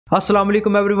अस्सलाम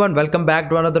वालेकुम everyone, welcome back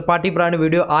to another party पुरानी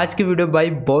वीडियो। आज की वीडियो भाई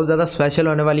बहुत ज़्यादा स्पेशल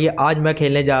होने वाली है। आज मैं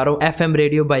खेलने जा रहा हूँ FM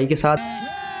रेडियो भाई के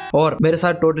साथ और मेरे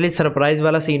साथ टोटली सरप्राइज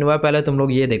वाला सीन हुआ है। पहले तुम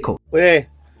लोग ये देखो।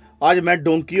 आज मैं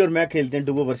डोंकी और मैं खेलते हैं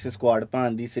डुबो वर्सेस स्क्वाड।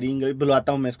 पांदी सरी इंग्लिश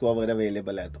बुलाता हूँ मैं, स्क्वाड वगैरह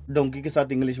अवेलेबल है तो डोंकी के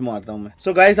साथ इंग्लिश मारता हूँ मैं।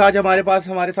 सो गाइस, आज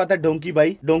हमारे साथ है डोंकी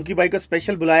भाई। डोंकी भाई को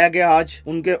स्पेशल बुलाया गया आज।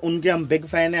 उनके हम बिग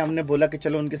फैन है। हमने बोला कि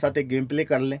चलो उनके साथ एक गेम प्ले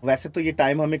कर लें। वैसे तो ये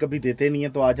टाइम हमें कभी देते नहीं है,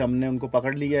 तो आज हमने उनको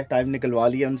पकड़ लिया है, टाइम निकलवा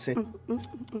लिया उनसे।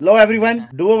 लो एवरीवन,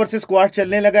 डुबो वर्सेस स्क्वाड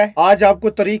चलने लगा है। आज आपको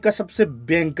तरीक का सबसे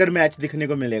भयंकर मैच दिखने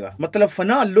को मिलेगा। मतलब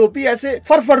फना लोपी ऐसे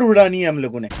फर उड़ानी है हम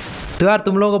लोगों ने। तो यार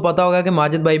तुम लोगों को पता होगा कि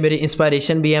माजिद भाई मेरी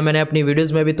इंस्पिरेशन भी है। मैंने अपनी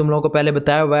वीडियोस में भी तुम लोगों को पहले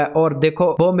बताया हुआ है और देखो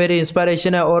वो मेरी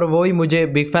इंस्पिरेशन है और वो ही मुझे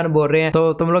बिग फैन बोल रहे हैं।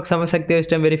 तो तुम लोग समझ सकते हो इस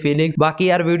टाइम मेरी फीलिंग्स। बाकी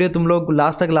यार वीडियो तुम लोग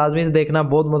लास्ट तक लाजमी से देखना,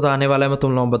 बहुत मजा आने वाला है। मैं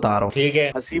तुम लोगों को बता रहा हूँ, ठीक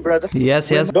है? हसी brother,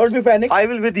 yes yes, don't be panic, I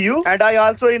will with you and I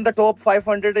also in the top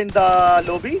 500 in the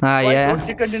lobby. Yeah.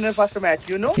 Chicken dinner first match,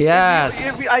 you know. Yes.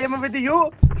 If I am with you,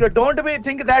 so don't be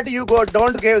think that you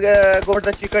don't go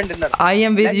the chicken dinner. I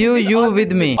am with you, you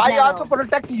with me. I also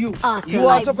protect you. Awesome. You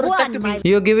also protect me.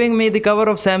 You're giving me the cover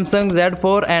of Samsung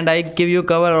Z4 and I give you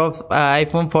cover of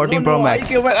iPhone 14 Pro Max.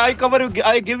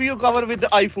 I give you cover with the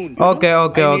iPhone. Okay. I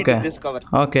need this cover.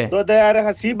 Okay. So there,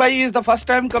 Hasi bhai is the first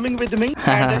time coming with me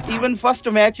and even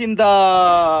first match in the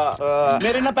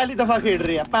मेरे ना पहली दफा खेल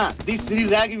रहे हैं। तीसरी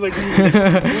रह गई बड़ी।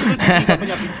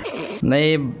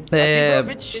 नहीं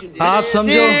आप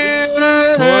समझो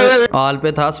हॉल पे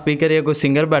था स्पीकर, ये कोई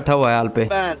सिंगर बैठा हुआ है हॉल पे।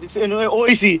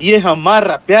 ये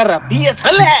हमारा प्यारा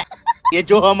PSL है, ये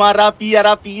जो हमारा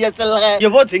प्यारा PSL है, ये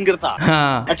वो सिंगर था।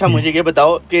 हाँ। अच्छा मुझे ये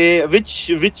बताओ कि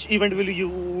which event will you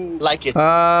like it?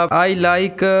 I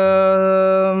like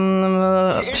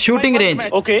shooting range.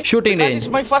 Okay. Shooting range.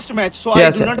 It's my first match, so Yes,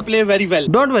 I do not play very well.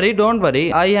 Don't worry.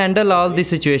 I handle all the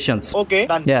situations. Okay.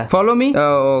 Done. Yeah. Follow me.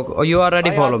 You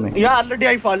already follow me. Yeah, already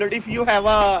I followed. If you have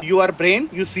your brain,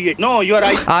 you see it. No, your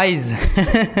eyes. Eyes.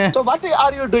 So what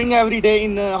are you doing every day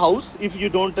in house if you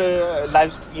don't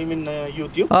live stream in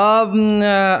YouTube?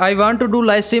 I want to do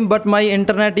live stream, but my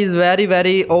internet is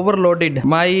very overloaded.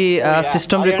 My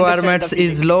system requirements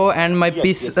is low, and my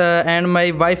and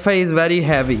my Wi-Fi is very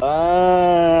heavy.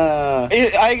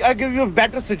 I give you a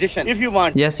better suggestion if you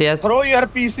want. Yes. Throw your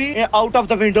PC out of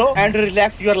the window and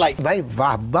relax your life. भाई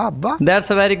वाह।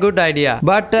 That's a very good idea.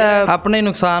 But अपने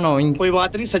नुकसान हो। कोई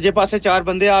बात नहीं, सजे पास से 4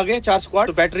 बंदे आ गए, 4 स्क्वाड,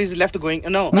 तो battery is left going.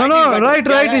 No, right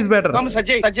is better. कम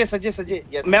सजे।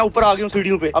 Yes. मैं ऊपर आ गया हूँ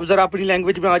सीढ़ियों पे। अब जरा अपनी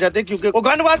लैंग्वेज में आ जाते हैं क्योंकि वो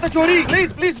गन वास्ते चोरी।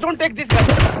 Please don't take this gun.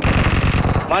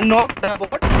 One knock the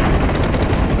bot.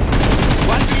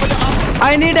 One people up.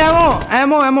 I need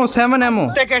ammo, 7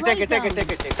 ammo. Take it.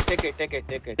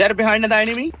 They're behind the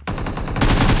enemy.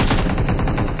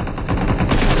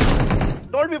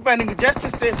 Don't be panicking, just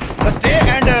stay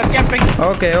and camping.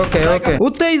 Okay.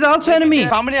 Utte is also enemy.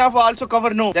 सामने आप also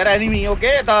cover no. They're enemy,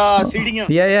 okay? The सीढ़ियाँ.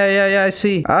 Yeah, I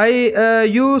see.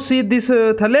 You see this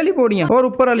थल्ले वाली पौड़ियाँ और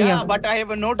ऊपर वालियाँ. Yeah, but I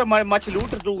have not much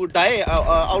loot to die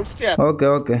outstairs.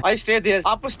 Okay. I stay there.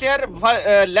 Upstairs,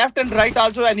 left and right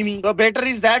also enemy. The better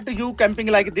is that you camping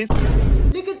like this.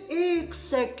 लेकिन एक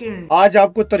second, आज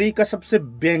आपको तरीक का सबसे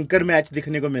भयंकर मैच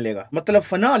दिखने को मिलेगा। मतलब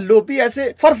फना लोपी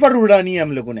ऐसे फर उड़ानी है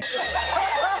हम लोगों ने।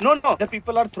 No, the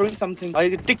people are throwing something.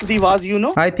 I tick the vase, you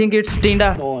know. I think it's Tinda.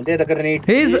 No, they're the grenade.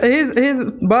 He's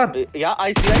bar. Yeah,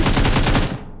 I see.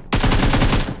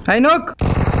 I knock.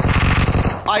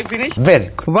 I finish. Very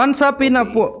good. Once up in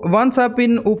up.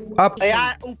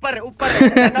 यार ऊपर फंस गए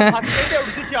थे,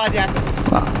 उड़ के आ जाए।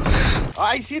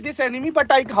 I see this enemy,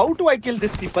 but how do I kill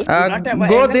these people?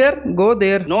 Go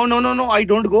there. No, I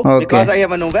don't go because I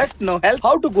have no vest, no health.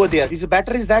 How to go there? It's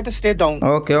better is that stay down.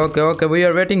 Okay. We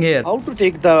are waiting here. How to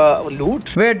take the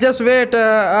loot? Just wait.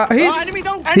 He's enemy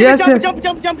down. Yes. Jump.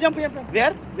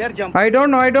 Where jump? I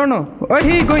don't know. Oh,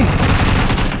 he going.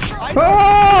 No.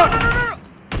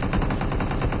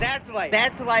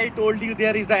 That's why I told you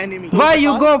there is the enemy. Why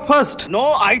you go first?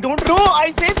 No, I don't know.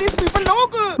 I say these people know.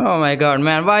 Oh my God,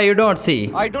 man! Why you don't see?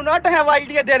 I do not have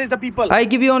idea there is the people. I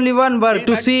give you only one word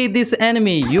to see this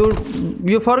enemy.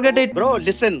 You forget it, bro.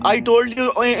 Listen, I told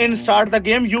you in start the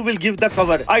game you will give the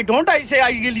cover. I say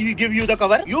I will give you the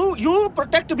cover. You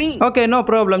protect me. Okay, no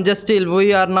problem. Just chill.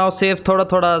 We are now safe.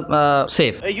 Thoda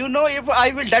safe. You know, if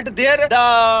I will dead there,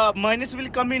 the minus will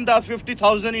come in the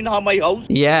 50,000 in my house.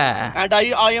 Yeah. And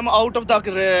I am out of the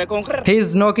conqueror.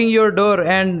 He's knocking your door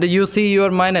and you see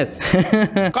your minus.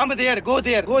 Come there, go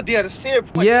there, safe.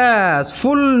 Yes,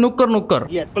 full nukker.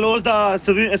 Yes, close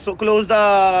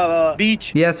the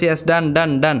beach. Yes, done.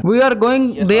 We are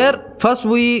going there First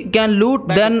we can loot,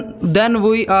 then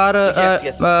we are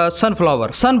sunflower.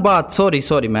 Sunbath.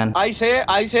 Sorry man. I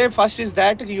say first is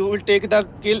that you will take the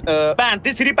kill. Man,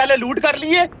 this city पहले loot कर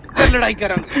लिए, फिर लड़ाई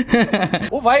करेंगे.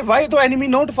 Oh, why the enemy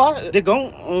not far? They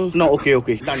go. No,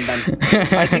 okay, done.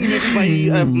 I think maybe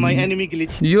my enemy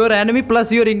glitch. Your enemy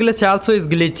plus your English also is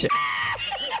glitch.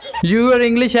 Your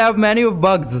English have many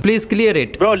bugs. Please clear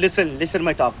it. Bro, listen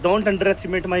my talk. Don't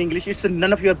underestimate my English. It's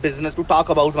none of your business to talk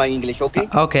about my English, okay?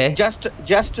 Okay. Just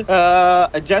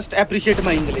appreciate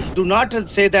my English. Do not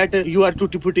say that you are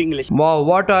tutti frutti English. Wow,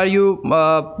 what are you?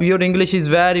 Your English is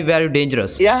very, very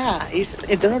dangerous. Yeah,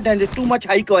 it's not dangerous. Too much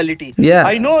high quality. Yeah.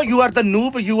 I know you are the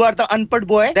noob. You are the unpad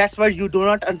boy. That's why you do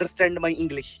not understand my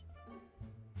English.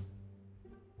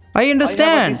 I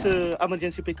understand. I have this,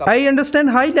 emergency pickup. I understand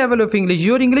high level of English.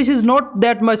 Your English is not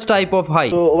that much type of high.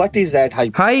 So what is that high?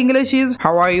 High English is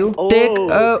how are you? Oh, Take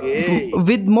okay.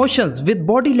 With motions, with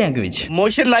body language.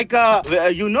 Motion like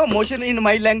motion in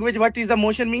my language. What is the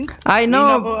motion means? I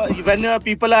know. When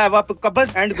people have a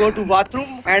cupboard and go to bathroom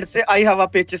and say I have a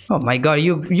pitches. Oh my God,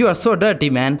 you are so dirty,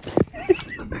 man.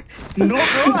 No,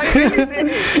 bro, I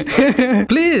really say.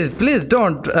 Please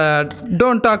don't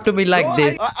talk to me like bro,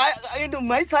 this. I in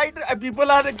my side, people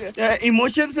are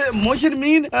emotions. Motion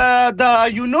mean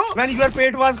when your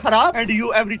pet was kharab and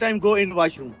you every time go in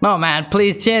washroom. No man,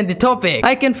 please change the topic.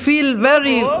 I can feel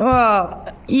very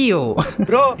ew.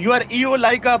 Bro, you are ew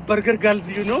like a burger girls,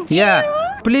 you know. Yeah.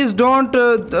 Please don't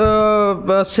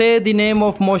say the name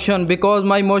of motion because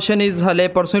my motion is hale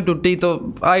percent tutti,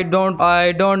 so I don't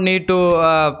need to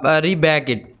reback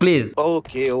it. Please.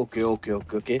 Okay.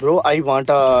 Bro, I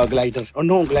want a glider. Oh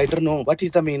no, glider no. What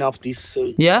is the mean of this?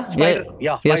 Spider. Yeah.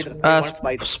 Yes.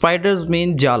 Spider. Spiders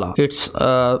mean jala. It's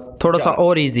thoda sa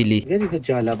or easily. Where is the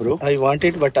jala, bro? I want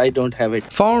it, but I don't have it.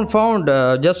 Found.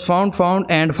 Just found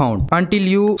until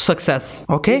you success.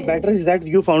 Okay. Better is that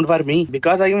you found for me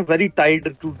because I am very tired.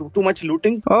 Too much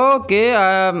looting. Okay.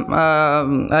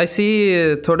 I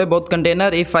see thode bahut container.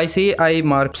 If I see, I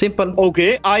mark. Simple.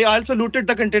 Okay. I also looted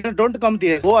the container. Don't come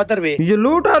there. Go other way. You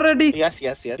loot already? Yes.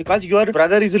 Because your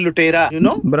brother is a lutera, you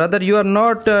know? Brother, you are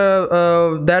not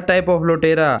that type of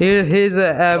lutera. He's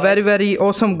very, very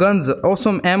awesome guns,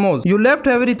 awesome ammos. You left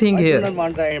everything here. I don't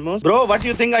want the ammos. Bro, what do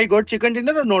you think? I got chicken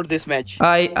dinner or not this match?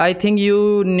 I think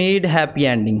you need happy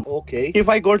ending. Okay. If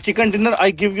I got chicken dinner,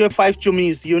 I give you 5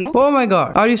 chummies, you know? Oh my God.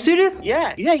 Are you serious?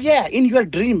 Yeah. In your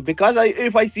dream. Because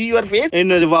if I see your face, in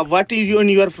what is in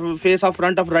your face of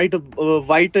front of right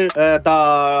white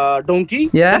the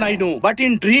donkey, yeah, then I know. But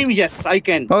in dream, yes, I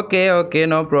can. Okay,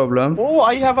 no problem. Oh,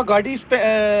 I have a gadi,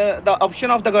 the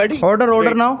option of the gadi.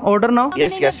 Order now.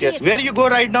 Yes. Where you go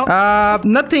right now?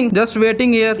 Nothing. Just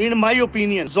waiting here. In my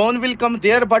opinion, zone will come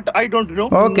there, but I don't know.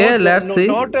 Okay, let's see.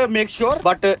 Not make sure,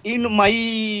 but in my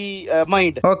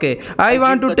mind. Okay, I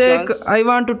want to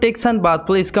take sunbath.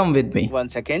 Please come with me. 1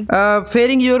 second.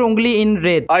 Fairing your ungli in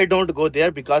red. I don't go there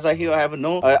because I have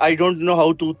no. I don't know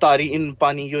how to tari in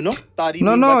pani. You know, tari.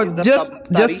 No.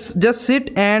 Just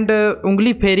sit and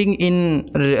ungli fairing in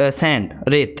sand,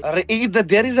 red.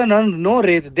 There is no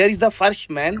red. There is the farsh,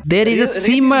 man. There is a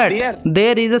cement.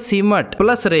 There is a cement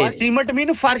plus red. Cement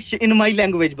mean farsh in my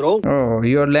language, bro. Oh,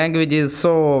 your language is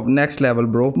so next level,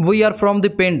 bro. We are from the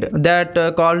pind that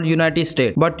called United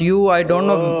States. But you, I don't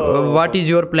know what is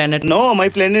your planet. No, my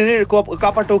planet is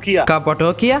Kapatokia.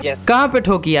 Kapatokia? Yes. Kahan pe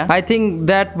thokiya? I think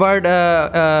that word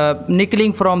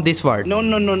nickling from this word. No.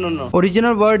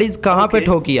 Original word is kahan pe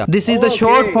thokiya. This is the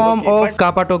short form of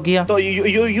Kapatokia. So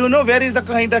you know where is the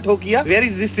kahinda thokiya? Where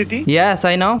is this city? Yes,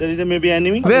 I know. There is maybe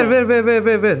enemy.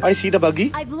 Where? I see the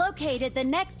buggy. I've located the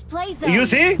next play zone. You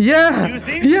see? Yeah. You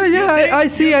see? Yeah. I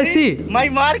see. My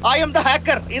mark. I am the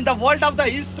hacker in the world of the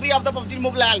history of the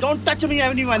Pubgmobile. Don't touch me,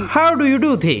 anyone. How do you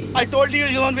do this? I told you,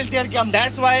 Yon will tear cam.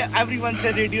 That's why everyone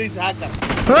said radio is hacker.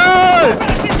 Hey!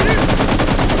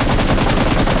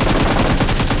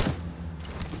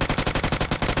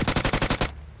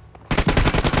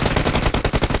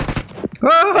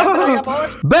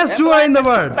 Best duo in the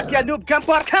world.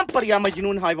 Camper ya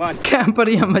Majnoon Haiwan. Camper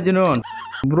ya Majnoon.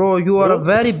 Bro, you are a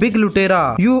very big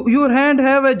lutera. Your hand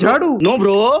have a jhadu. No,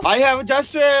 bro. I have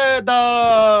just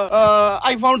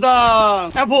I found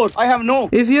the effort. I have no.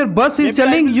 If your bus is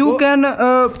selling, you can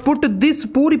put this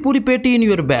puri peti in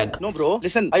your bag. No, bro.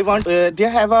 Listen, I want. They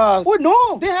have a. Oh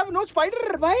no, they have no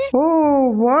spider. Why?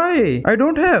 Oh, why? I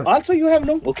don't have. Also, you have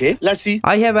no. Okay, let's see.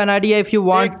 I have an idea. If you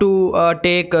want to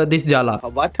take this jala,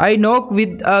 what? I knock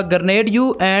with a grenade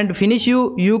you and finish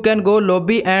you. You can go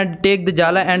lobby and take the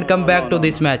jala and come back to this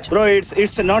this match. Bro,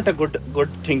 it's not a good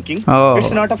thinking. Oh.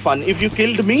 It's not a fun. If you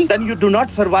killed me, then you do not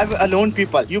survive alone,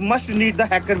 people. You must need the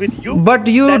hacker with you. But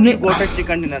you then you need. got a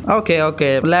chicken dinner.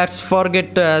 Okay. Let's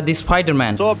forget the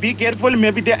Spider-Man. So be careful.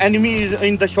 Maybe the enemy is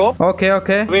in the shop. Okay.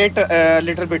 Wait a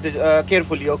little bit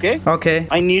carefully, okay? Okay.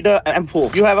 I need a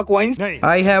M4. You have a coins?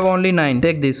 I have only 9.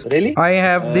 Take this. Really? I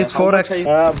have this How much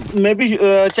 4x. maybe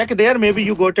check there. Maybe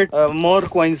you got it more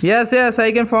coins. Yes,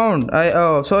 I can found.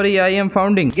 Sorry, I am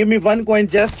founding. Give me 1 coin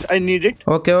just. I need it.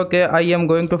 Okay, I am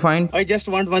going to find. I just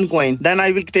want 1 coin. Then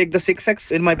I will take the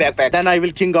 6x in my backpack. Then I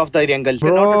will king off the triangle.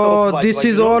 Bro, this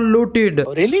is all looted.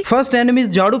 Oh, really? First enemy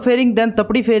is Jadu fairing, then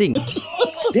Tapdi fairing.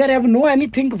 They have no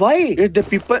anything. Why? The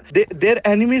people, their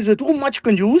enemies are too much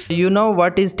confused. You know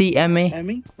what is TMA? I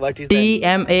mean, what is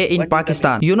TMA in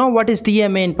Pakistan. You know what is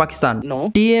TMA in Pakistan? No.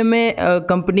 TMA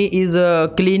company is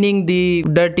cleaning the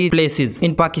dirty places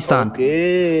in Pakistan.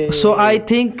 Okay. So I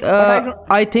think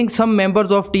I think some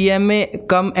members of TMA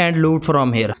come and loot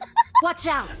from here. Watch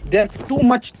out! There are too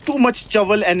much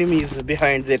shovel enemies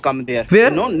behind. They come there.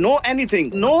 Where? No anything.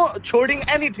 No choding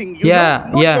anything. You Yeah,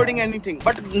 know, no yeah. choding anything.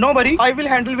 But no worry, I will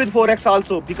handle with 4x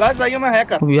also because I am a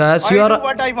hacker. Yes, I you do are.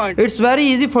 what I want. It's very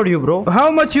easy for you, bro.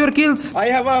 How much your kills? I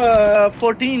have a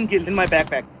 14 kills in my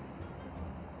backpack.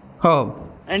 Oh,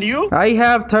 And you? I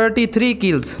have 33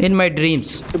 kills in my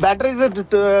dreams. The better is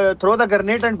throw the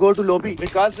grenade and go to lobby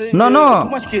because No. too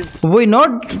much kills. We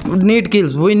not need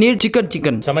kills. We need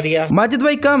chicken. समझ गया Majid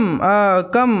bhai, come.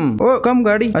 Oh, come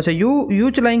गाड़ी. अच्छा,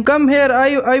 you चलाएं. Come here.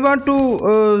 I want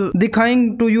to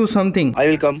दिखाएं to you something. I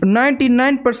will come.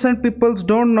 99% people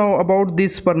don't know about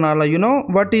this Parnala. You know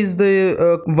what is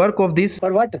the work of this?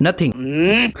 For what? Nothing.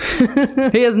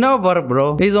 He has no work,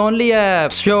 bro. He's only a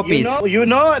showpiece. You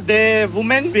know the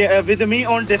woman with me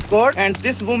on Discord, and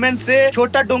this woman say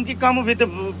chota donkey come with a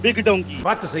big donkey.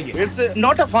 बात तो सही है It's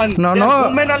not a fun. No.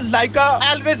 Women are like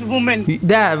always women.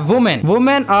 The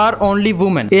women are only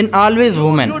women. In always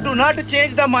women. You do not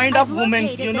change the mind of women.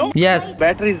 You know. Yes.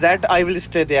 Better is that I will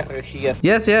stay there here.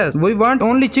 Yes. We want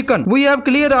only chicken. We have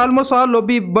cleared almost all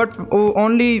lobby, but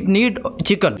only need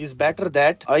chicken. It's better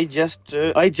that I just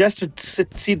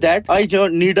see that I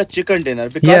don't need a chicken dinner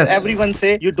because Yes. everyone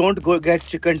say you don't go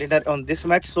get chicken dinner on this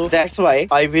match, so that's why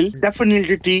I will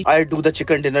definitely I do the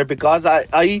chicken dinner because I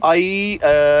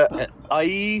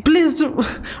Please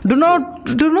do not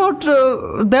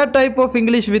that type of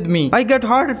English with me. I get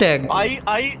heart attack.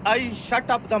 I shut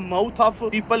up the mouth of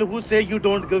people who say you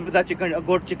don't give the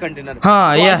got chicken dinner.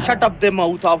 हाँ, So yeah. I shut up the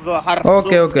mouth of her.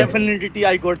 Okay, so okay. Definitely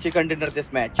I got chicken dinner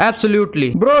this match. Absolutely,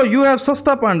 bro. You have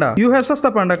Sasta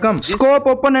Panda. Come, scope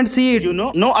open and see it. You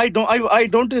know, no, I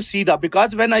don't see that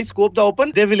because when I scope the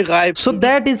open, they will gaib. So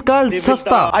that is called They will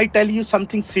Sasta. I tell you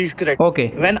something secret. Okay.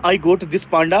 When I go to this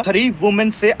panda, 3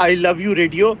 women say I love you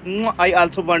radio. I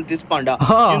also want this panda.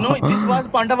 Oh. You know,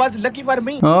 panda was lucky for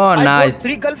me. Oh, I nice. got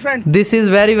 3 girlfriends. This is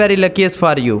very luckiest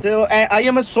for you. So I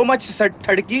am so much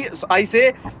thadki. So I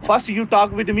say first you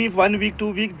talk with me 1 week,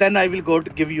 2 weeks, then I will go to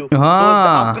give you. So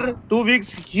Ah. after 2 weeks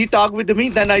he talk with me,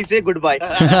 then I say goodbye.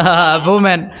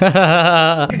 Woman.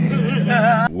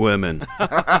 women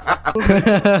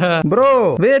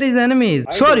Bro, where is enemies?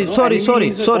 Sorry. Enemies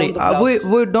is on the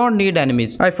We don't need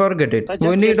enemies. I forget it.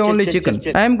 We need only chicken.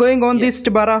 chill. I am going on this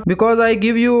Tibara because I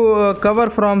give you cover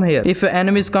from here if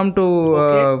enemies come to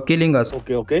killing us.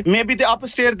 Okay. Maybe the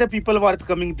upstairs the people were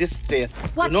coming this stair.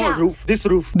 Watch you know, out. roof. This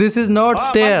roof. This is not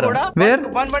stair. Where?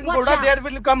 One Watch Goda, out. there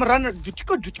will come run.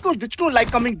 Juchko,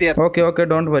 like coming there. Okay.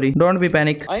 Don't worry. Don't be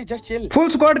panic. I just chill. Full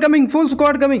squad coming.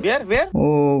 Where?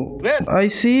 Oh, Where? I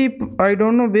see. I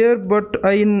don't know where, but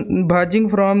I am bhajing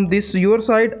from this your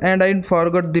side, and I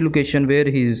forgot the location where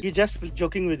he is. You just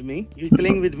joking with me? You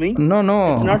playing with me? No.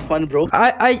 It's not fun, bro.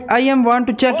 I am want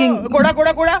to checking. Oh,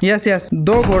 Goda. Yes.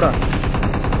 Do Goda.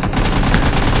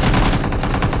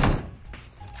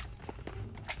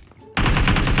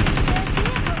 Their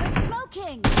vehicle is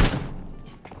smoking.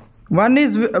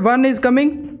 One is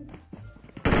coming.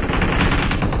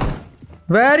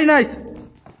 Very nice.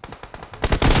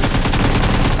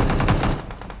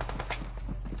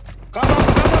 Come on.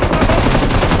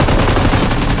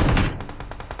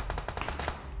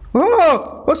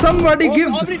 Oh, somebody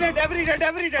gives. Every dead.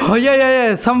 Oh,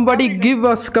 yeah. Somebody give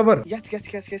us cover. Yes.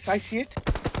 I see it.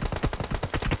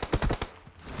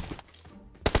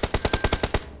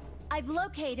 I've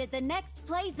located the next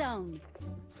play zone.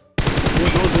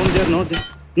 No, there.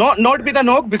 No, not be the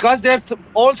knock because they're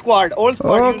all squad.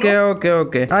 Okay,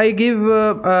 okay. I give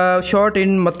a shot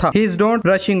in Matha. He's don't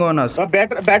rushing on us.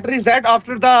 Better is that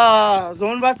after the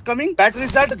zone was coming. Better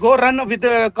is that go run with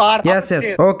the car. Yes.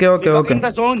 Okay. In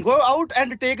the zone, go out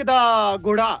and take the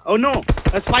goda. Oh no,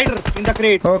 a spider in the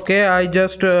crate. Okay, I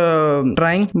just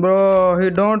trying, bro. He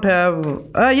don't have.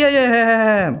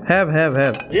 Yeah. Have.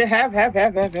 Yeah,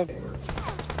 have.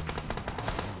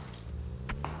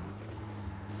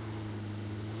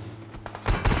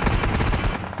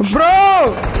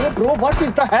 Bro, what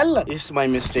is the hell? It's my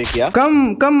mistake, yeah.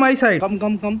 Come my side.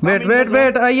 Come.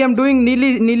 Wait. I am doing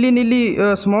nearly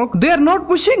smoke. They are not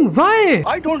pushing. Why?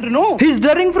 I don't know. He's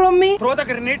daring from me. Throw the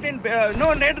grenade in.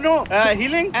 No.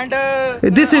 Healing and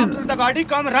this is the Gadi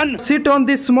come run. Sit on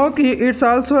this smoke. It's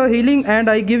also healing,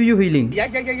 and I give you healing. Yeah.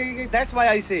 That's why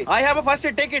I say. I have a first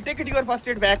aid. Take it. Your first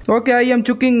aid back. Okay, I am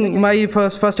chucking my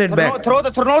first aid back. Throw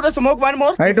the smoke one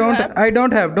more. I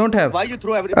don't have. Why you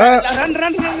throw everything?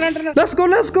 Run. Let's go.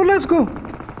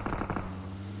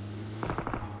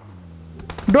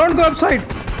 Don't go upside.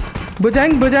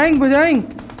 Bujang.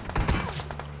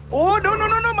 Oh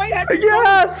no, my head.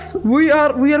 Yes, we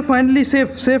are finally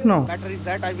safe now. Better is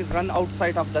that I will run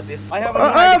outside of this. I have a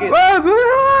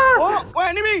Oh,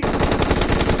 enemy.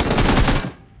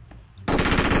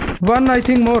 One, I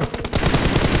think more.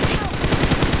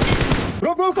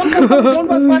 Bro, come. Don't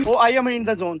pass fast. Oh, I am in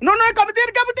the zone. No, come there.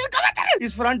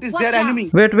 His front is their enemy.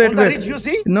 Wait. Ridge, you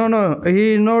see? No,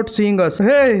 he not seeing us.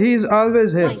 Hey, he's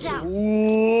always here. Watch out.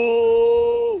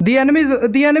 Ooh. The enemies are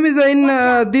in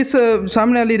this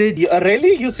Samne Ali ridge.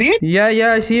 Really? You see it?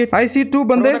 Yeah, I see it. I see two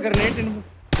bande. Throw the grenade in.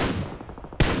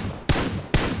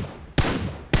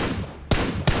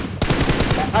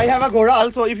 I have a Goda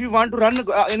also. If you want to run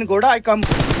in Goda, I come.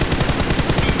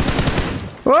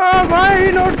 Oh, why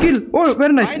he not kill? Oh,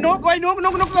 very nice. I know. Come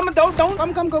down.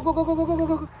 Come.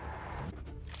 Go.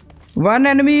 One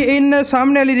enemy in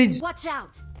Samne Ali ridge. Watch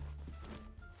out.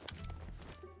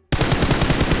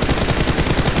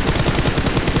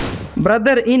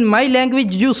 Brother, in my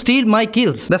language, you steal my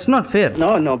kills. That's not fair.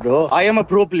 No, bro. I am a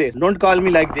pro player. Don't call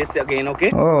me like this again,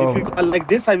 okay? Oh. If you call like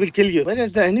this, I will kill you. Where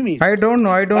is the enemy? I don't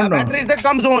know. Better is that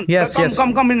come zone. Yes.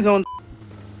 Come in zone.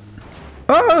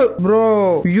 Oh,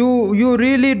 bro, you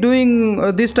really doing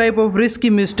this type of risky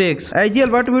mistakes. IGL,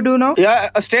 what we do now? Yeah,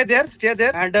 stay there,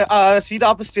 and see the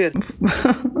upstairs.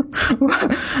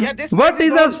 What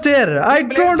is upstairs? I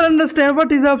don't understand. What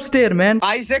is upstairs, man?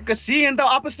 I say see in the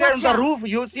upstairs on the roof.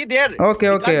 You see there.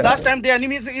 Okay. Because last time the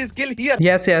enemy is killed here.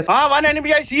 Yes. One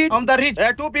enemy I see on the ridge.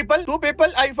 Two people.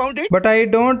 I found it. But I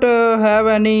don't have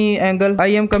any angle. I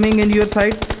am coming in your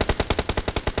side.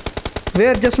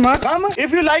 Where? Just mark. Come.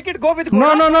 If you like it, go with.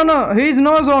 No. He's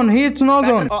no zone. Okay.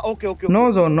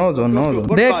 No zone.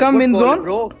 Good They call, come in call, zone.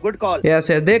 Bro. Good call. Yes.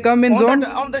 They come in zone.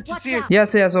 On the seat.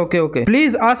 Yes. Okay.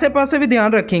 Please, आसे पासे भी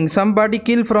ध्यान रखें. Somebody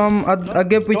kill from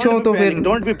आगे पीछे तो फिर.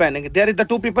 Don't be panic. There is the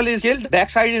two people is killed.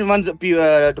 Backside in one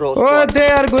draw. Oh,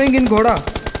 they are going in Ghoda.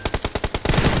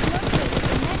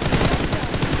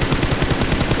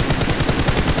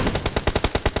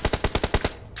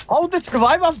 How they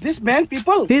survive of this man,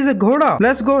 people? He's a Ghoda.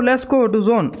 Let's go to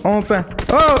zone. Open.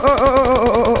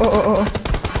 Oh.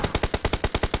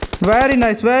 Very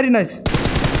nice. One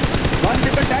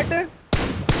people dead.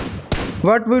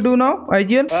 What we do now,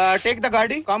 IGL? Take the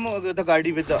Gadi. Come with the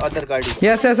Gadi with the other Gadi.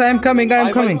 Yes, I am coming.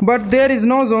 But there is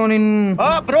no zone in.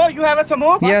 Bro, you have a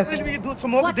smoke? Yes. What will we do?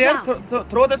 Smoke Watch there. out.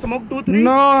 Throw the smoke 2, 3.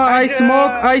 No, I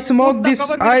smoke this.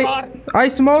 I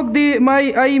smoke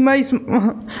I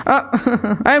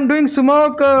am doing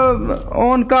smoke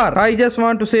on car. I just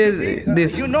want to say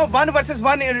this. You know 1 versus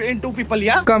 1 in 2 people,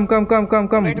 yeah? Come.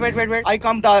 Wait. I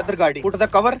come the other Gadi. Put the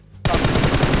cover.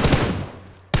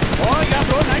 Oh yeah,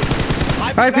 bro, nice.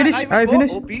 I finish.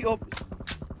 OP.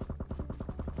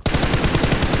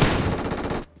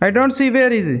 I don't see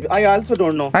where is he. I also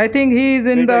don't know. I think he is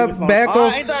in the back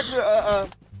of.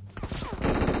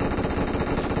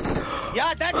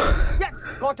 Yeah, that. Yes,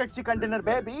 got a chicken dinner,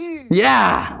 baby.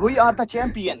 Yeah. We are the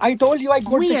champion. I told you I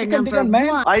got We the are chicken dinner, number man.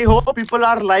 one. I hope people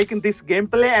are liking this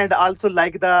gameplay and also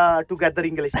like the Together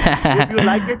English. If you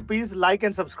like it, please like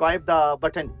and subscribe the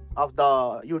button of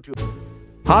the YouTube.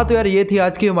 हाँ तो यार ये थी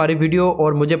आज की हमारी video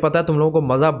और मुझे पता है तुम लोगों को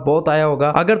मजा बहुत आया होगा।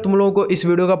 अगर तुम लोगों को इस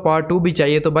वीडियो का पार्ट 2 भी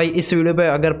चाहिए तो भाई इस वीडियो पे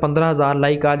अगर 15,000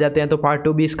 लाइक आ जाते हैं तो पार्ट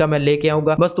 2 भी इसका मैं लेके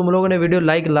आऊंगा। बस तुम लोगों ने वीडियो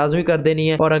लाइक लाजमी कर देनी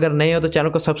है और अगर नहीं हो तो चैनल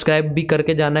को सब्सक्राइब भी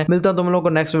करके जाना है। मिलता हूं तुम लोगों को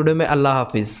नेक्स्ट वीडियो में। अल्लाह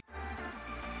हाफिज।